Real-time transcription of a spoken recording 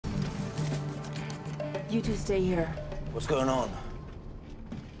You two stay here. What's going on?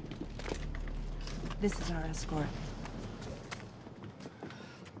 This is our escort.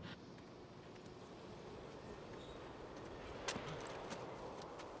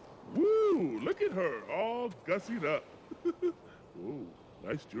 Woo! Look at her, all gussied up. Whoa,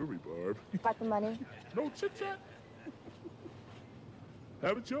 nice jewelry, Barb. Got the money? No chit-chat.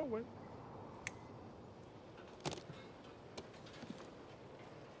 Have it your way.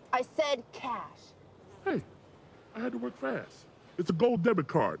 I said cash. Hey, I had to work fast. It's a gold debit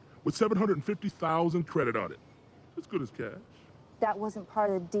card with 750,000 credit on it. As good as cash. That wasn't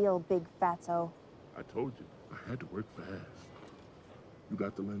part of the deal, big fatso. I told you, I had to work fast. You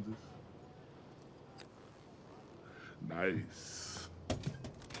got the lenses? Nice.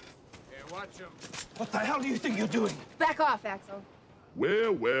 Hey, watch him. What the hell do you think you're doing? Back off, Axel.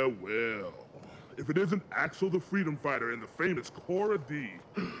 Well, well, well. If it isn't Axel the Freedom Fighter and the famous Cora D,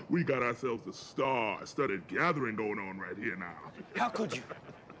 we got ourselves a star-studded gathering going on right here now. How could you?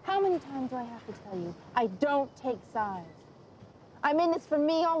 How many times do I have to tell you? I don't take sides. I'm in this for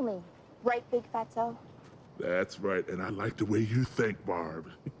me only. Right, big fatso? That's right, and I like the way you think,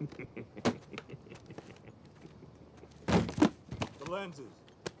 Barb. The lenses.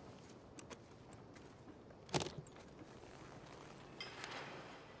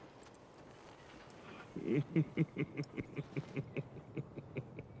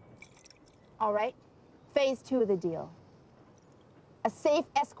 All right. Phase 2 of the deal. A safe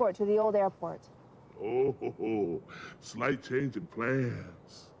escort to the old airport. Oh, slight change in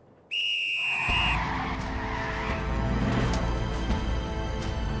plans.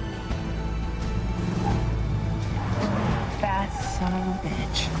 Fast son of a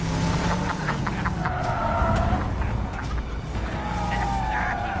bitch.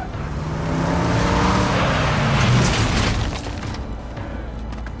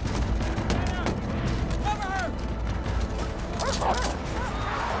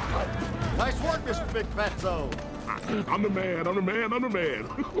 Nice work, Mr. Big Fatso. I'm the man, I'm the man, I'm the man.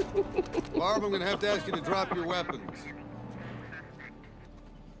 Barb, I'm gonna have to ask you to drop your weapons.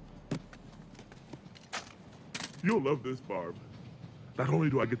 You'll love this, Barb. Not only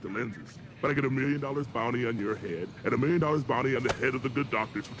do I get the lenses, but I get $1 million bounty on your head and $1 million bounty on the head of the good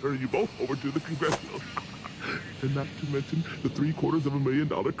doctors for turning you both over to the congressional. And not to mention the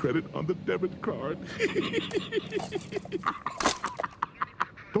 $750,000 credit on the debit card.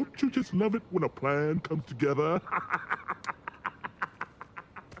 Don't you just love it when a plan comes together?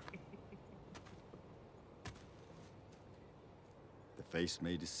 The face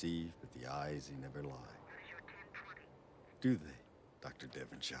may deceive, but the eyes, they never lie. Do they, Dr.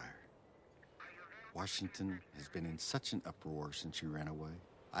 Devonshire? Washington has been in such an uproar since you ran away.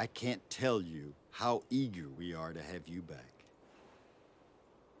 I can't tell you how eager we are to have you back.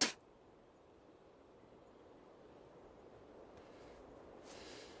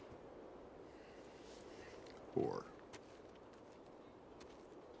 Or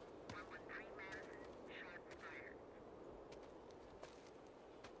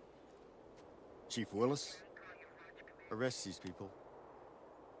Chief Willis, arrest these people.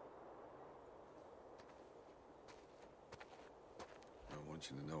 I want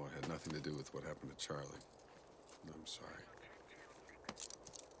you to know I had nothing to do with what happened to Charlie. I'm sorry.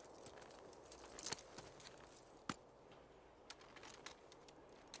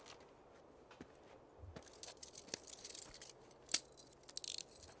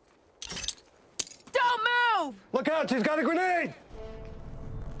 Don't move! Look out, she's got a grenade!